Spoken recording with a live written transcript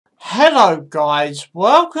Hello guys,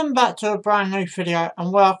 welcome back to a brand new video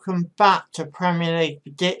and welcome back to Premier League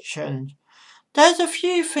predictions. There's a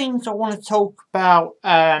few things I want to talk about,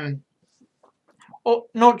 not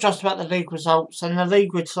just about the league results, and the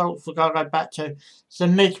league results we're going to go back to the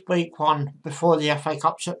midweek one before the FA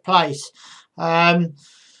Cup took place. So I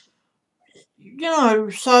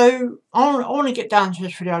want to get down to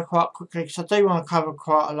this video quite quickly because I do want to cover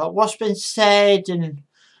quite a lot. What's been said and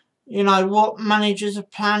what managers are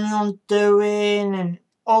planning on doing and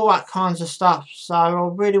all that kinds of stuff. So I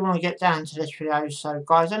really want to get down to this video. So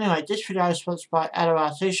guys, anyway, this video is sponsored by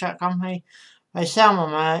LOL T-shirt company. They sell my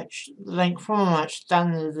merch. The link for my merch is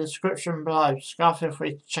down in the description below. So feel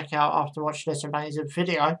free to check it out after watching this amazing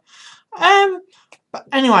video. But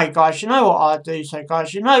anyway guys, you know what I do. So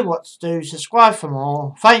guys, you know what to do. Subscribe for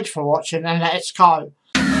more. Thanks for watching and let's go.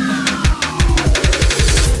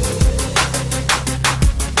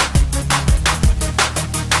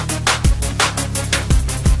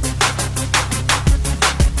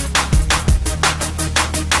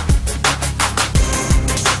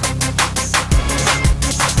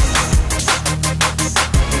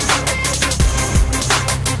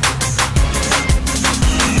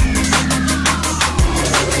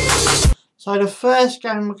 So the first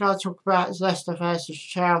game we're going to talk about is Leicester versus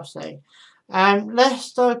Chelsea.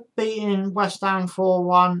 Leicester beating West Ham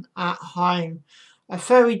 4-1 at home. A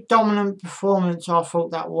very dominant performance I thought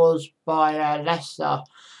that was by Leicester.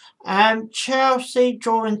 Chelsea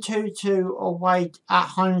drawing 2-2 away at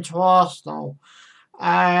home to Arsenal.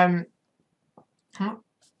 As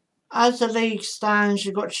the league stands,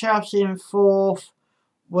 you've got Chelsea in 4th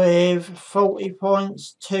with 40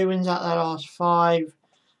 points, 2 wins out of their last 5.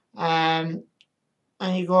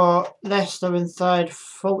 And you got Leicester in 3rd,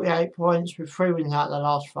 48 points with 3 wins out of the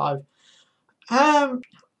last 5.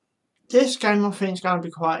 This game I think is going to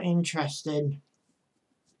be quite interesting.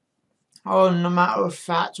 On the matter of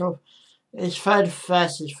fact of it's 3rd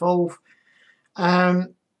versus 4th.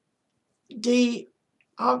 The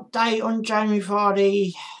update on Jamie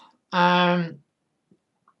Vardy,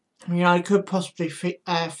 could possibly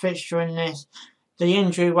fixture in this. The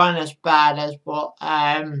injury wasn't as bad as what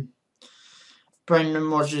Brendan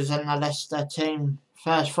Rodgers and the Leicester team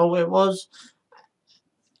first thought it was.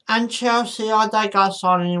 And Chelsea, I don't go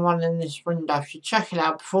sign anyone in this window. If you check it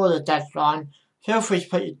out before the deadline, feel free to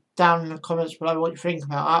put it down in the comments below what you think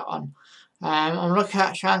about that one. I'm looking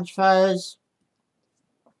at transfers,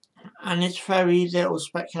 and it's very little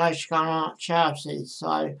speculation going on at Chelsea.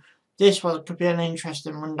 So this one could be an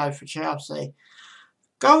interesting window for Chelsea.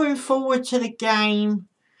 Going forward to the game,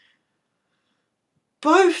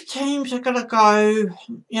 both teams are going to go,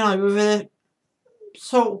 with a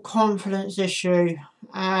sort of confidence issue.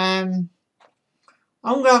 I'm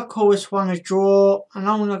going to call this one a draw, and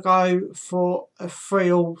I'm going to go for a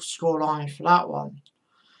 3-3 scoreline for that one.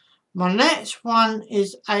 My next one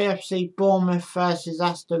is AFC Bournemouth versus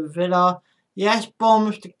Aston Villa. Yes,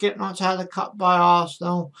 Bournemouth to get knocked out of the cup by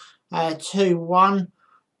Arsenal, 2-1.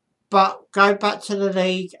 But go back to the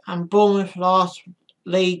league, and Bournemouth's last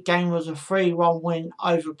league game was a 3-1 win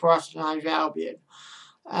over Brighton and Albion.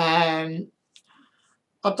 I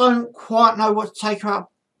don't quite know what to take about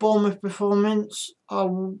Bournemouth performance.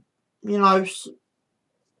 To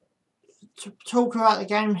talk about the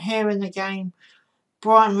game, here in the game,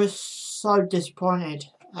 Brighton was so disappointed.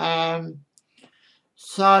 Bournemouth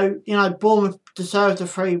deserved the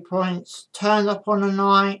 3 points, turned up on the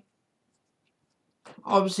night.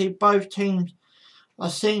 Obviously, both teams are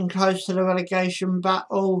sitting close to the relegation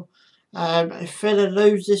battle. If Villa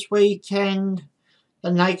lose this weekend,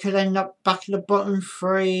 then they could end up back in the bottom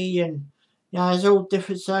 3. And, there's all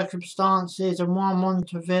different circumstances. And 1-1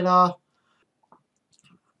 to Villa.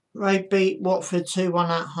 They beat Watford 2-1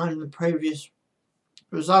 at home, the previous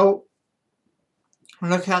result.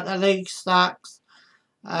 Look at the league stacks.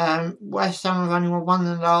 West Ham have only won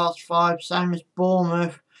in the last 5, same as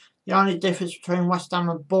Bournemouth. The only difference between West Ham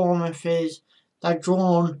and Bournemouth is they've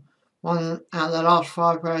drawn 1 out of the last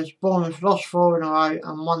 5, whereas Bournemouth lost 4 in a row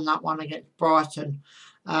and won that one against Brighton.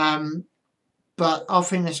 But I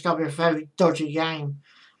think this is going to be a very dodgy game.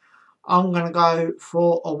 I'm going to go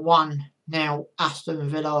for a 1-0 Aston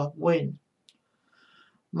Villa win.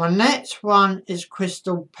 My next one is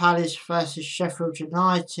Crystal Palace versus Sheffield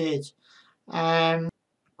United.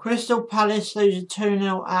 Crystal Palace losing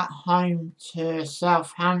 2-0 at home to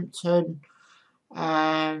Southampton.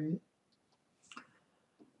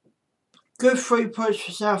 Good 3 points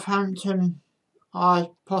for Southampton. I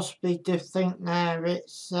possibly do think there.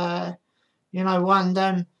 It's, one of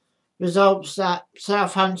them results that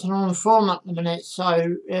Southampton are on form at the minute.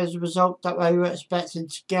 So it was a result that they were expecting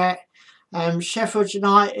to get. Sheffield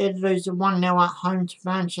United losing 1-0 at home to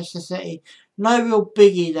Manchester City. No real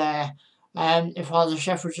biggie there. If I was a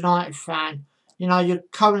Sheffield United fan. You know, you're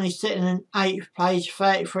currently sitting in 8th place,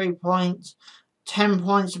 33 points, 10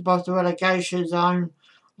 points above the relegation zone.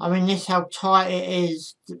 I mean, this is how tight it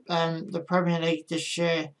is, the Premier League this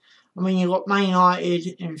year. I mean, you've got Man United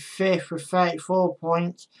in 5th with 34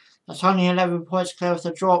 points. That's only 11 points clear of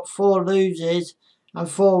the drop. 4 losers and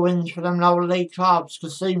 4 wins for them lower league clubs.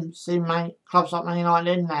 Because see clubs like Man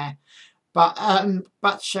United in there. But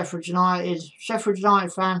back to Sheffield United. Sheffield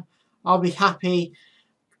United fan, I'll be happy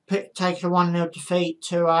taking a 1-0 defeat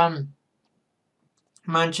to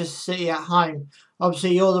Manchester City at home.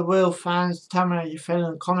 Obviously, you're the real fans. Tell me how you feel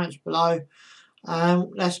in the comments below.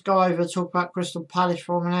 Let's go over and talk about Crystal Palace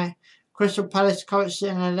for a minute. Crystal Palace coach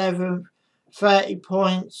sitting 11th, 30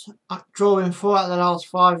 points, drawing 4 out of the last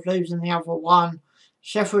 5, losing the other 1.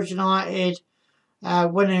 Sheffield United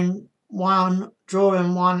winning 1,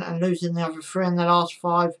 drawing 1, and losing the other 3 in the last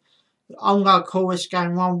 5. I'm going to call this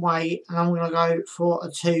game one way, and I'm going to go for a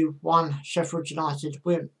 2-1 Sheffield United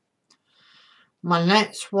win. My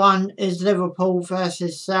next one is Liverpool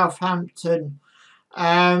versus Southampton.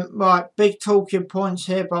 Right, big talking points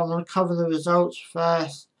here, but I'm going to cover the results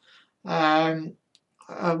first. I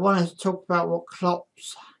wanted to talk about what Klopp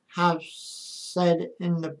have said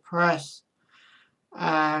in the press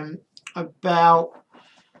about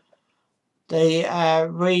the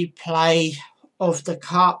replay of the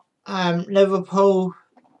cup. Liverpool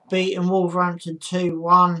beating Wolverhampton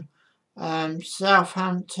 2-1.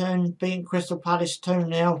 Southampton beating Crystal Palace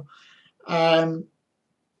 2-0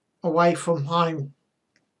 away from home.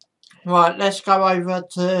 Right, let's go over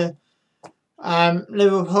to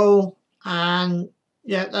Liverpool, and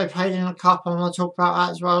yeah, they played in the cup. I'm going to talk about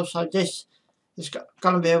that as well. So this is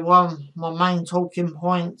going to be one of my main talking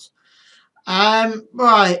points.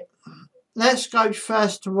 Right, let's go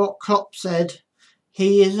first to what Klopp said.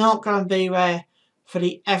 He is not going to be there for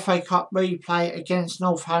the FA Cup replay against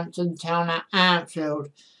Northampton Town at Anfield.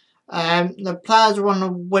 The players are on the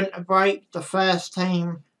winter break, the first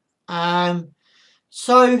team.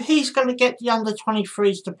 So he's going to get the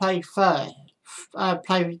under-23s to play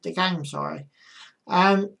the game, sorry.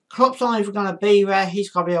 Klopp's not even going to be there, he's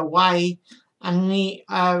going to be away, and the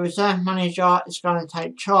reserve manager is going to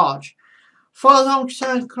take charge. As far as I'm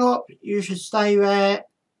concerned, Klopp, you should stay there.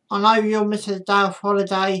 I know you're missing a day off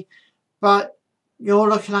holiday, but you're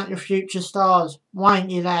looking at your future stars. Why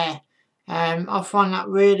aren't you there? I find that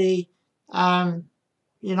really,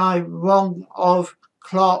 you know, wrong of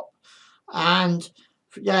Klopp. And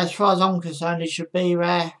yeah, as far as I'm concerned, he should be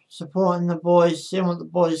there, supporting the boys, seeing what the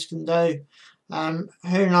boys can do.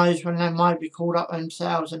 Who knows when they might be called up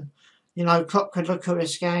themselves, and you know, Klopp could look at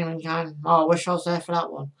this game and go, oh, I wish I was there for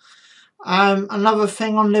that one. Another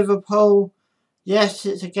thing on Liverpool. Yes,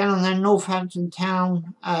 it's again on their Northampton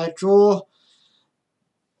Town draw.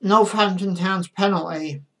 Northampton Town's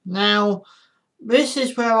penalty. Now, this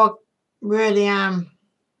is where I really am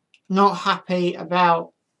not happy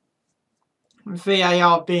about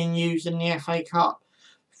VAR being used in the FA Cup.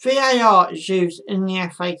 VAR is used in the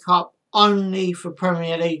FA Cup only for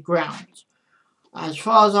Premier League grounds. As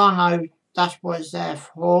far as I know, that's what it's there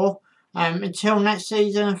for. Until next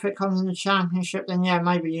season, if it comes in the Championship, then yeah,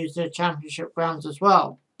 maybe use the Championship grounds as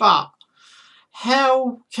well. But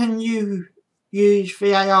how can you use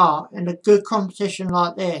VAR in a good competition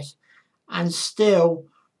like this and still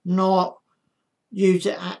not use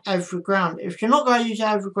it at every ground? If you're not going to use it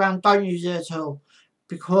at every ground, don't use it at all.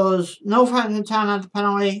 Because Northampton Town had the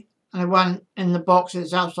penalty and it went in the box,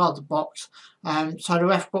 it's outside the box. So the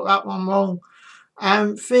ref got that one wrong.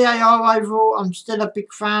 VAR overall, I'm still a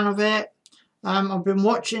big fan of it. I've been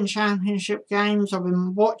watching Championship games, I've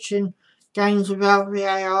been watching games without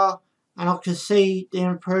VAR, and I can see the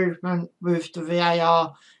improvement with the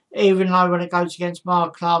VAR, even though when it goes against my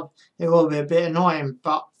club, it will be a bit annoying,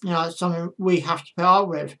 but you know, it's something we have to put up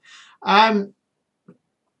with.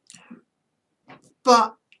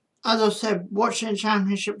 But as I said, watching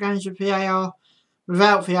Championship games with VAR,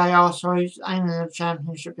 without VAR, sorry, aiming at the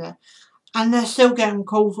Championship there, and they're still getting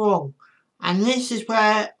calls wrong. And this is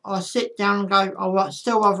where I sit down and go, oh, I'd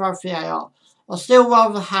still rather have VAR. I'd still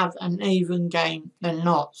rather have an even game than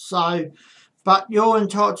not. So, but you're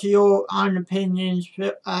entitled to your own opinions.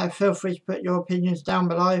 Feel free to put your opinions down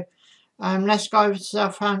below. Let's go over to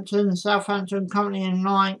Southampton. Southampton currently in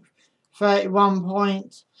 9th, 31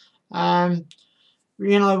 points. You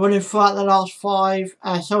know, winning throughout the last 5.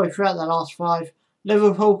 Throughout the last 5.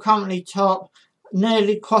 Liverpool currently top.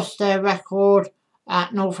 Nearly crossed their record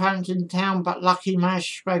at Northampton Town, but lucky managed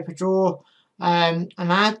to scrape a draw. And they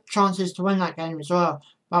had chances to win that game as well.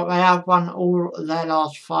 but they have won all of their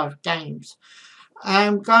last 5 games.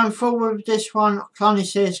 Going forward with this one, I can only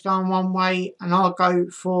see us going one way, and I'll go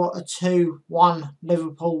for a 2-1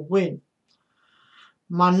 Liverpool win.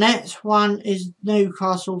 My next one is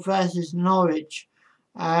Newcastle versus Norwich.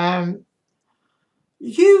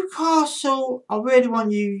 Newcastle, I really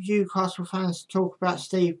want you Newcastle fans to talk about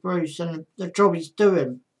Steve Bruce and the job he's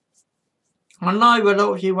doing. I know a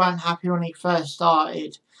lot of you weren't happy when he first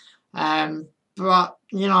started, but,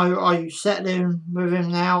 you know, are you settling with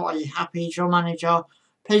him now? Are you happy he's your manager?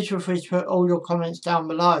 Please feel free to put all your comments down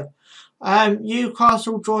below.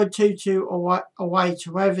 Newcastle drew 2-2 away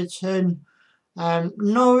to Everton.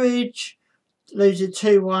 Norwich losing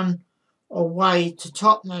 2-1 away to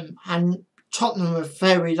Tottenham, and Tottenham were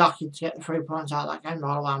very lucky to get the 3 points out of that game,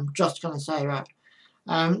 by the way. I'm just going to say that.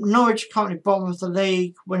 Norwich currently bottom of the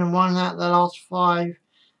league, winning 1 out of the last 5.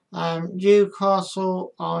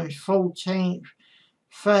 Newcastle are in 14th,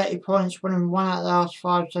 30 points, winning 1 out of the last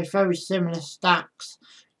 5. So very similar stacks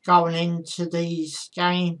going into this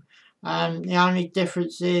game. The only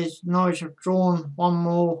difference is Norwich have drawn 1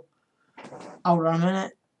 more. Hold on a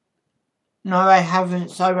minute. No, they haven't.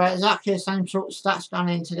 So they're exactly the same sort of stats going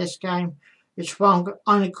into this game, which I'm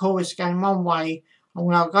only call this game one way. I'm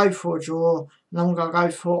going to go for a draw, and I'm going to go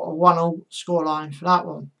for a 1-1 scoreline for that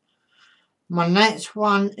one. My next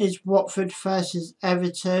one is Watford versus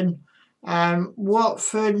Everton.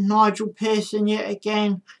 Watford, Nigel Pearson yet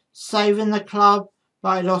again saving the club,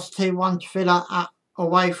 but he lost 2-1 to Villa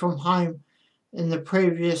away from home in the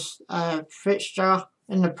previous fixture,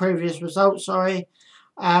 in the previous result, sorry.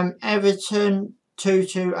 Everton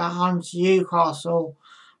 2-2 at home to Newcastle.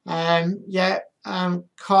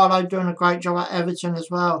 Carlo doing a great job at Everton as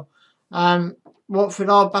well. Watford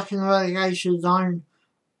are back in the relegation zone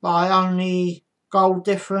by only goal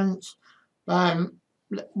difference.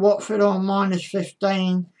 Watford are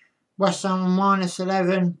 -15, West Ham are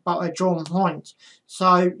 -11, but they're drawn points.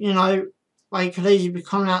 So, you know, they could easily be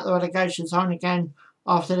coming out of the relegation zone again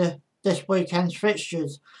after this weekend's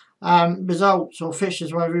fixtures. Results, or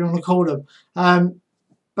fixtures, whatever you want to call them.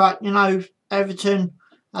 But, you know, Everton,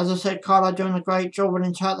 as I said, Carlo doing a great job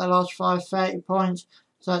winning 2 out of the last 5, 30 points.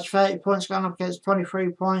 So that's 30 points going up against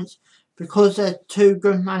 23 points. Because they're 2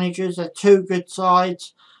 good managers, they're 2 good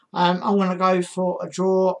sides, I'm going to go for a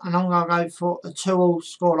draw, and I'm going to go for a 2-2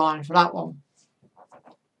 scoreline for that one.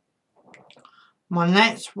 My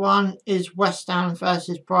next one is West Ham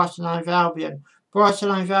versus Brighton Hove Albion. Brighton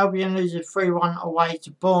Hove Albion loses 3-1 away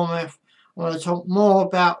to Bournemouth. I'm going to talk more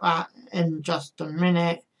about that in just a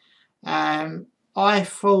minute. I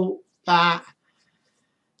thought that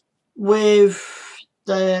with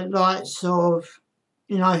the likes of,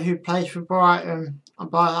 you know, who plays for Brighton,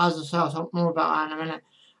 but as I say, I'll talk more about that in a minute.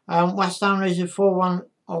 West Ham losing 4-1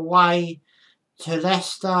 away to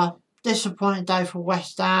Leicester. Disappointing day for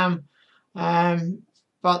West Ham.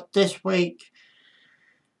 But this week,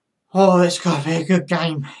 it's got to be a good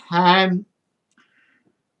game.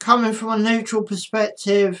 Coming from a neutral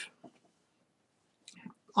perspective,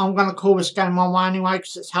 I'm going to call this game one way anyway,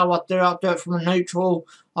 because it's how I do it. I do it from a neutral.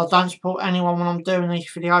 I don't support anyone when I'm doing these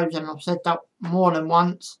videos, and I've said that more than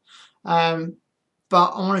once.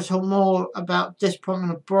 But I want to talk more about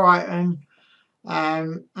disappointment of Brighton,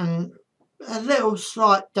 and a little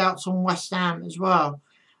slight doubts on West Ham as well.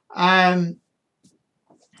 Brighton,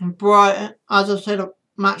 as I said,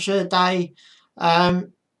 match of the day.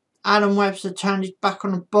 Adam Webster turned his back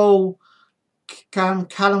on the ball.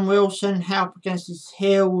 Callum Wilson helped against his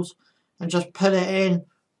heels and just put it in.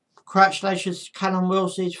 Congratulations to Callum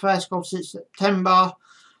Wilson, his first goal since September.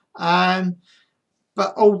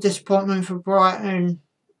 But all disappointment for Brighton.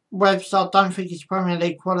 Webster, I don't think he's Premier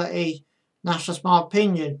League quality. That's just my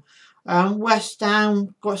opinion. West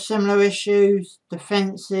Ham got similar issues,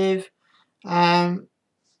 defensive. I'm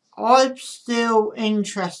still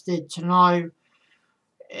interested to know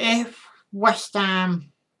if West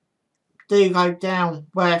Ham do go down,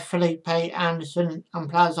 where Felipe Anderson and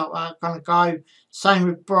players like that are going to go. Same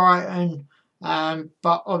with Brighton,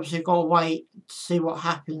 but obviously got to wait to see what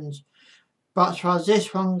happens. But as far as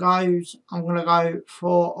this one goes, I'm going to go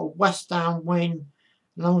for a West Ham win,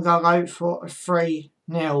 and I'm going to go for a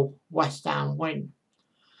 3-0 West Ham win.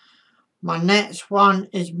 My next one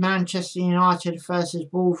is Manchester United versus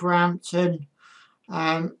Wolverhampton.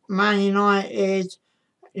 Man United,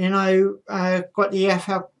 you know, got the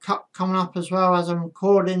EFL Cup coming up as well as I'm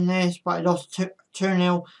recording this, but it lost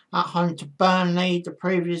 2-0 at home to Burnley, the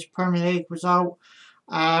previous Premier League result.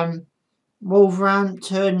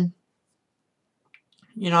 Wolverhampton,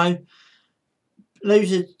 you know,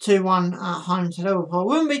 loses 2-1 at home to Liverpool.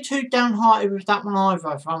 Wouldn't be too downhearted with that one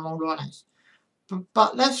either, if I'm all honest.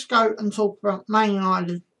 But let's go and talk about Man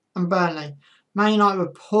United and Burnley. Man United were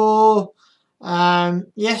poor.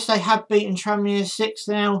 Yes, they have beaten Tranmere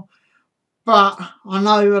 6-0, but I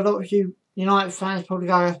know a lot of you United fans probably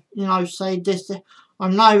go, say this. I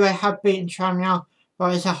know they have beaten Tranmere,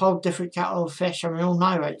 but it's a whole different kettle of fish, and we all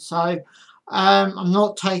know it. So I'm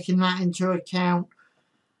not taking that into account,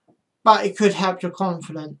 but it could help your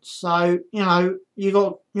confidence. So your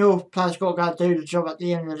players got to go do the job at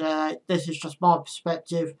the end of the day. This is just my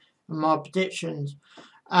perspective and my predictions.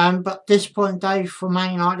 But disappointing day for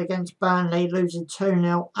Man United against Burnley, losing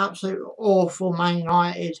 2-0. Absolutely awful Man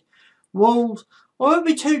United. Wolves, I won't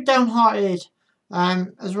be too downhearted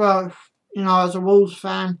as well, as a Wolves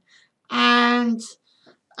fan. And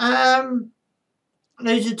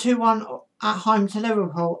losing 2-1 at home to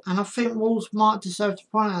Liverpool. And I think Wolves might deserve to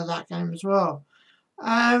point out of that game as well.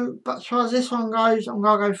 But as far as this one goes, I'm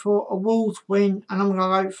going to go for a Wolves win, and I'm going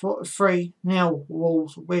to go for a 3-0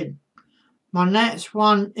 Wolves win. My next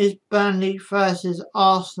one is Burnley versus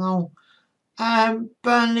Arsenal.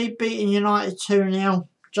 Burnley beating United 2-0.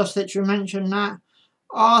 Just literally mentioned that.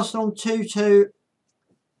 Arsenal 2-2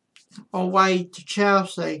 away to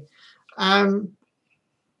Chelsea.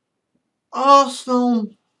 Arsenal,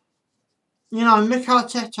 Mikel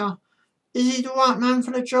Arteta, is he the right man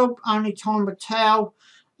for the job? Only time will tell.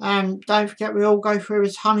 Don't forget, we all go through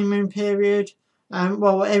his honeymoon period.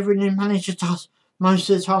 Well, every new manager does most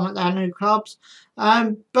of the time at their new clubs.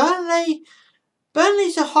 Burnley's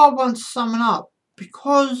a hard one to sum up,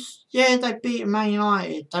 because they beat Man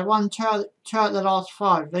United. They won two out of the last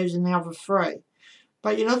 5, losing the other 3.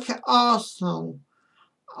 But you look at Arsenal,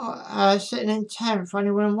 sitting in 10th,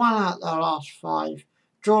 only winning 1 out of the last 5,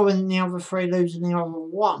 drawing the other 3, losing the other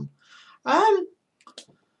 1. I'm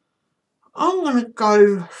going to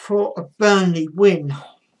go for a Burnley win,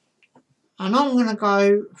 and I'm going to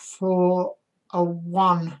go for a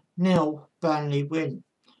 1-0 Burnley win.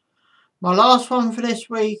 My last one for this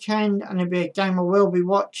weekend, and it'll be a game I will be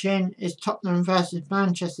watching, is Tottenham versus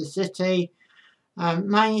Manchester City.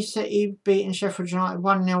 Man City beating Sheffield United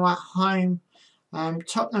 1-0 at home.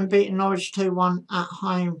 Tottenham beating Norwich 2-1 at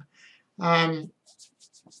home.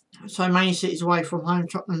 So Man City's away from home,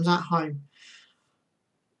 Tottenham's at home.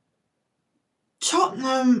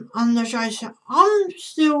 Tottenham under Jason, I'm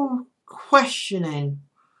still questioning,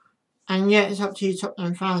 and yet it's up to you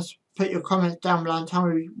Tottenham fans. Put your comments down below and tell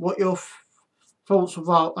me what your thoughts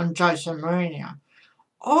are on Jose Mourinho.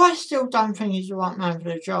 I still don't think he's the right man for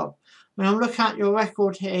the job. When I'm looking at your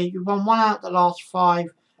record here, you've won 1 out of the last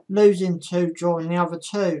 5, losing 2, drawing the other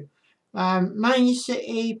 2. Man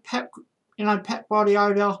City, Pep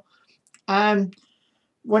Guardiola,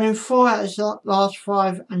 winning 4 out of the last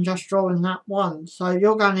 5 and just drawing that 1. So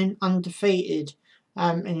you're going in undefeated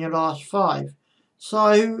in your last 5.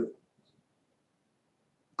 So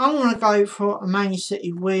I'm going to go for a Man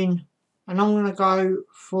City win, and I'm going to go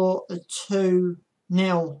for a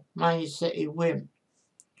 2-0 Man City win.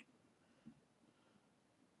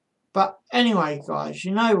 But anyway, guys,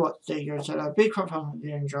 you know what to do. You're a big fan if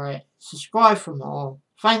you enjoy it. Subscribe for more.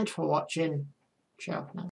 Thanks for watching. Ciao for now.